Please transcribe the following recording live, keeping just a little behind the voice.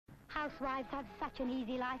Housewives have such an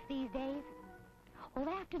easy life these days. All they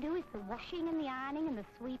have to do is the washing and the ironing and the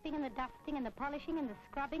sweeping and the dusting and the polishing and the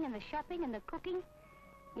scrubbing and the shopping and the cooking.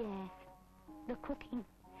 Yes, the cooking.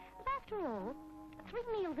 But after all, 3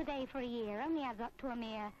 meals a day for a year only adds up to a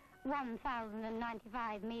mere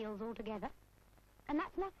 1,095 meals altogether. And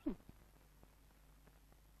that's nothing.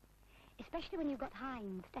 Especially when you've got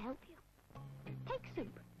Heinz to help you. Take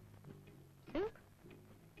soup. Soup?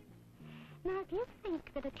 Now, if you think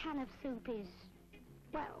that a can of soup is,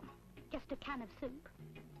 well, just a can of soup,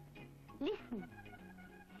 listen.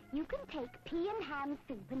 You can take Pea and Ham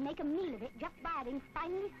Soup and make a meal of it just by adding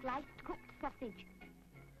finely sliced cooked sausage.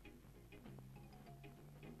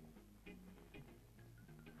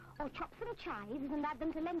 Or chop some chives and add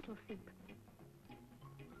them to lentil soup.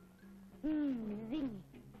 Zingy.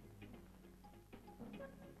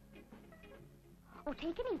 Or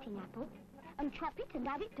take an eating apple and chop it and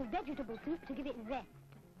add it to vegetable soup to give it zest.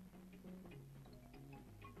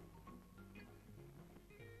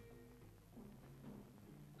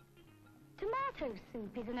 Tomato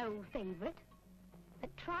soup is an old favourite, but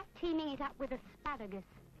try teaming it up with asparagus.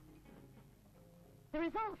 The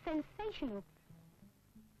result's sensational.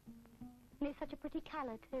 And it's such a pretty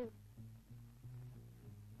colour, too.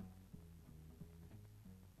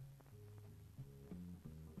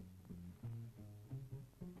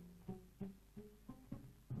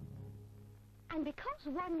 And because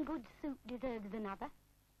one good soup deserves another,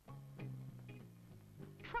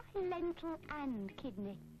 try lentil and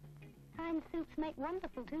kidney. Heinz Soups make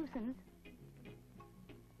wonderful twosomes.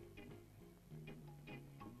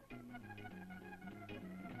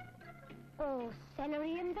 Or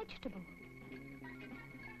celery and vegetable.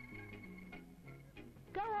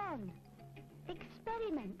 Go on.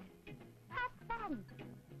 Experiment. Have fun.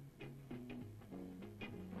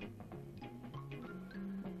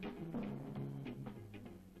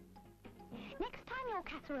 Next time you're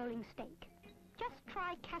casseroling steak, just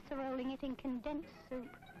try casseroling it in condensed soup.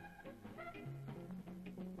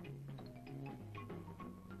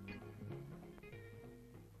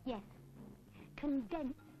 Yes,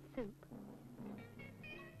 condensed soup.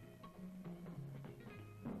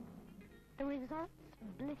 The result's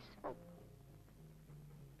blissful.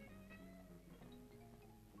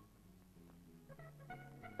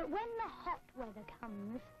 But when the hot weather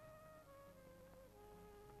comes,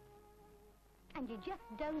 and you just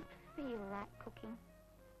don't feel like cooking,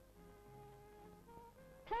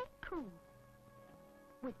 play it cool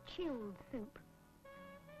with chilled soup.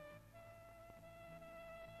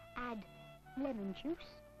 Add lemon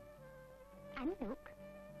juice and milk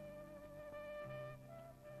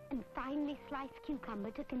and finely sliced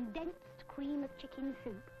cucumber to condensed cream of chicken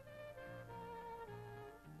soup.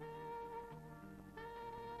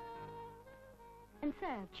 And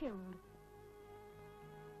serve chilled.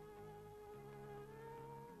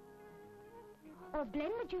 Or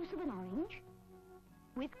blend the juice of an orange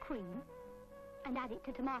with cream and add it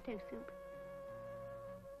to tomato soup.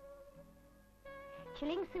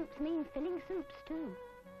 Chilling soups mean filling soups too.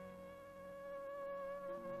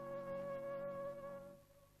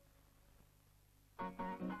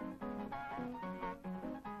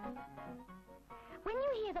 When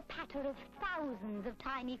you hear the patter of thousands of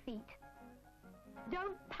tiny feet,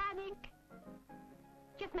 don't panic.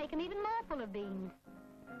 Just make them even more full of beans.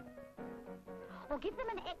 Or give them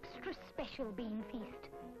an extra special bean feast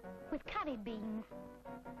with curried beans,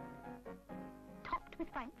 topped with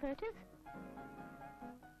frankfurters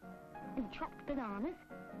and chopped bananas.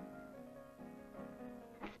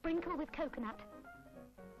 Sprinkle with coconut.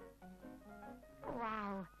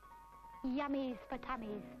 Wow, yummies for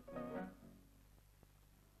tummies.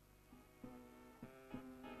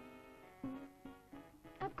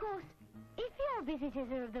 Of course, if your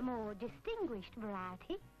visitors are of the more distinguished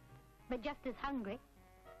variety, but just as hungry,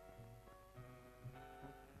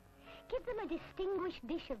 give them a distinguished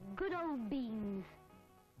dish of good old beans.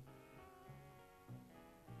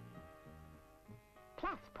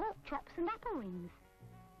 Plus pork chops and apple rings.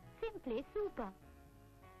 Simply super.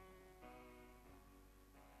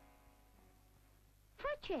 For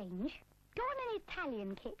a change, go on an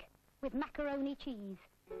Italian kick with macaroni cheese.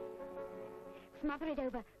 Smother it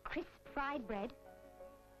over crisp fried bread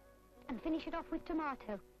and finish it off with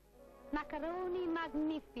tomato. Macaroni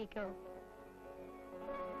magnifico.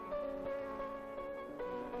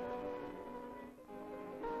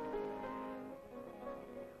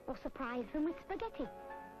 Or surprise them with spaghetti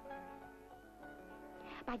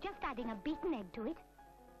by just adding a beaten egg to it,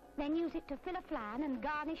 then use it to fill a flan and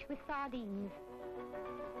garnish with sardines.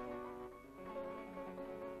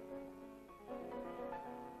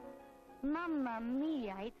 Mamma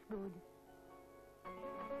mia, it's good.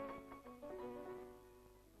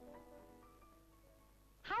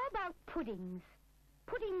 Puddings.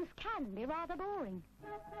 Puddings can be rather boring.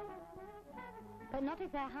 But not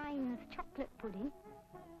if they're Heinz chocolate pudding.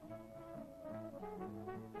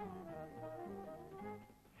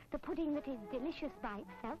 The pudding that is delicious by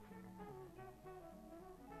itself.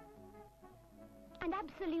 And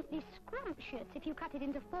absolutely scrumptious if you cut it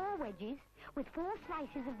into 4 wedges with 4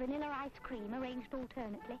 slices of vanilla ice cream arranged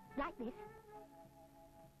alternately, like this,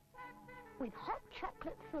 with hot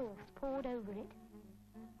chocolate sauce poured over it.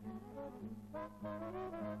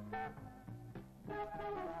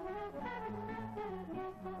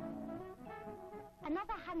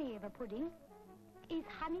 Another honey of a pudding is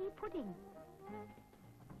honey pudding.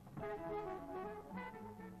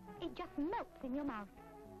 It just melts in your mouth.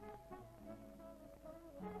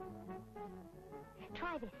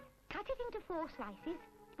 Try this. Cut it into 4 slices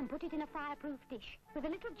and put it in a fireproof dish with a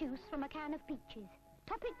little juice from a can of peaches.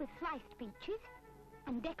 Top it with sliced peaches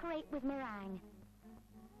and decorate with meringue.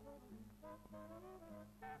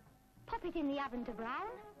 Pop it in the oven to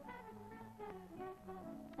brown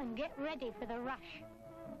and get ready for the rush.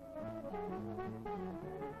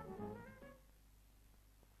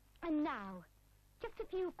 And now, just a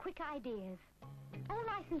few quick ideas. All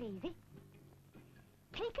nice and easy.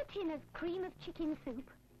 Take a tin of cream of chicken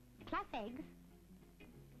soup, plus eggs,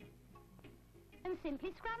 and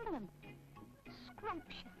simply scramble them.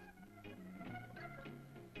 Scrumptious.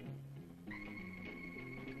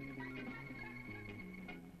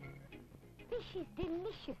 This is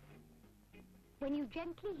delicious when you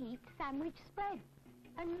gently heat sandwich spread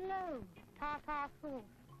and low tartar sauce.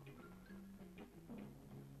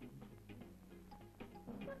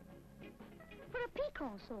 For a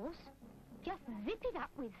piquant sauce, just zip it up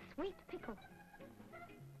with sweet pickle.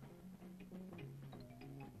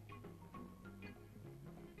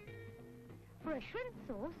 For a shrimp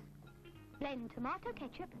sauce, blend tomato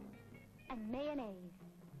ketchup and mayonnaise.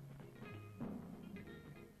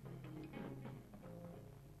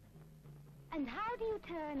 And how do you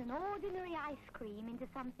turn an ordinary ice cream into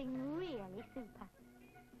something really super?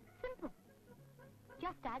 Simple.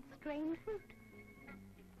 Just add strained fruit.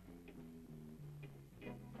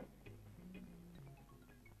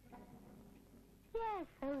 Yes,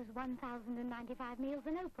 those 1,095 meals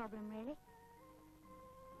are no problem, really.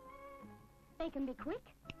 They can be quick,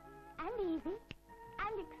 and easy,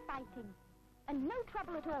 and exciting, and no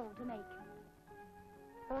trouble at all to make.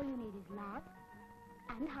 All you need is lard,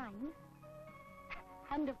 and Heinz,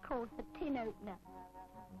 and of course a tin opener.